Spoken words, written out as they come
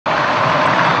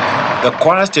The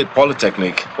Kwara State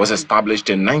Polytechnic was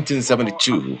established in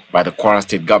 1972 by the Kwara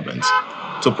State government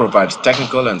to provide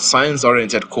technical and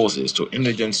science-oriented courses to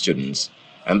indigent students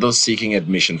and those seeking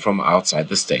admission from outside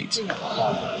the state.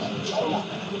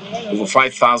 Over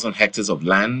 5,000 hectares of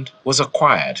land was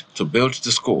acquired to build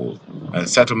the school and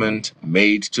settlement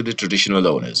made to the traditional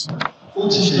owners.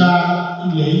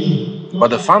 But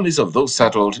the families of those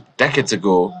settled decades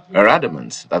ago are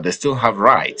adamant that they still have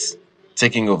rights,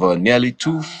 taking over nearly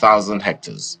 2,000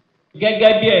 hectares. The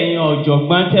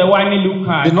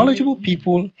knowledgeable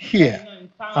people here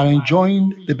are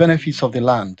enjoying the benefits of the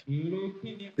land.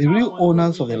 The real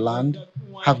owners of the land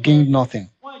have gained nothing.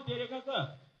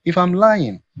 If I'm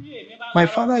lying, my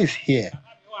father is here.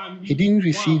 He didn't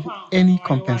receive any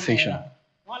compensation.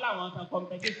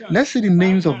 Let's see the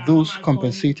names of those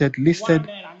compensated listed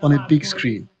on a big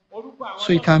screen,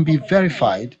 so it can be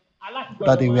verified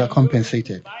that they were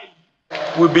compensated.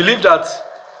 We believe that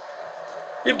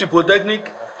if the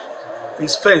Polytechnic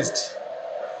is fenced,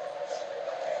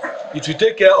 it will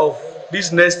take care of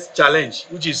this next challenge,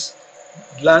 which is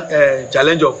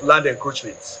challenge of land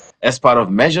encroachment. As part of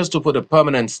measures to put a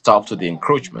permanent stop to the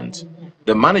encroachment,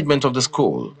 the management of the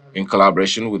school, in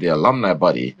collaboration with the alumni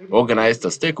body, organized a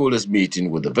stakeholders meeting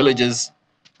with the villagers,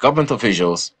 government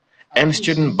officials, and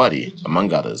student body,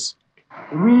 among others.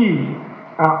 We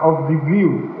are of the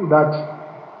view that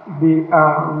they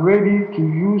are ready to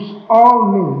use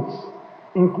all means,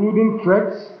 including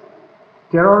threats,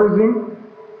 terrorism,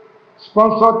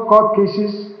 sponsored court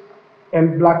cases,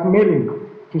 and blackmailing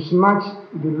to snatch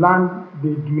the land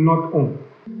they do not own.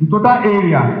 The total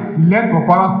area left for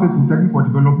Kwara State Polytechnic for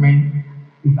development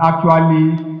is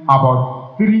actually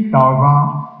about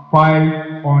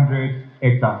 3,500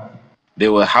 hectares. They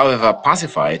were, however,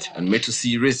 pacified and made to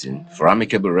see reason for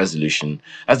amicable resolution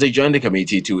as they joined the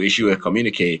committee to issue a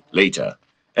communique later.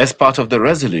 As part of the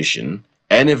resolution,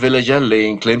 any villager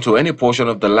laying claim to any portion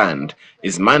of the land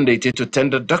is mandated to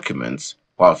tender documents,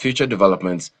 while future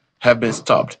developments have been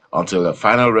stopped until a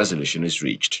final resolution is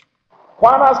reached.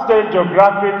 Kwara State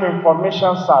Geographic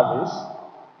Information Service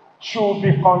should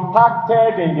be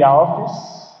contacted in their office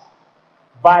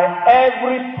by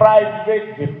every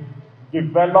private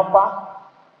developer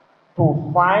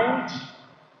to find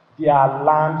their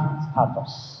land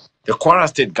status. The Kwara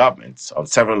State government on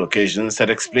several occasions had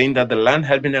explained that the land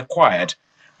had been acquired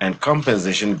and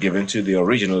compensation given to the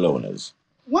original owners.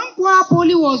 When Kwara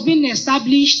Poly was being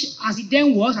established, as it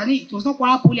then was, I think it was not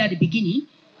Kwara Poly at the beginning,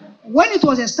 when it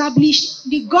was established,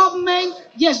 the government,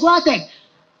 yes, go ahead,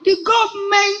 the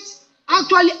government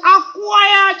actually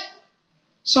acquired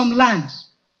some land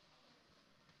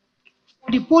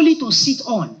for the Poly to sit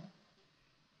on.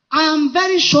 I am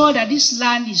very sure that this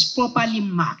land is properly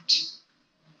marked,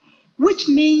 which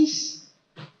means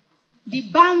the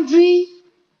boundary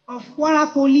of Kwara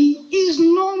Poly is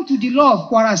known to the law of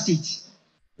Kwara State.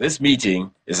 This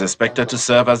meeting is expected to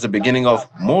serve as the beginning of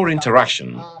more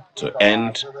interaction to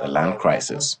end the land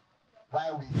crisis.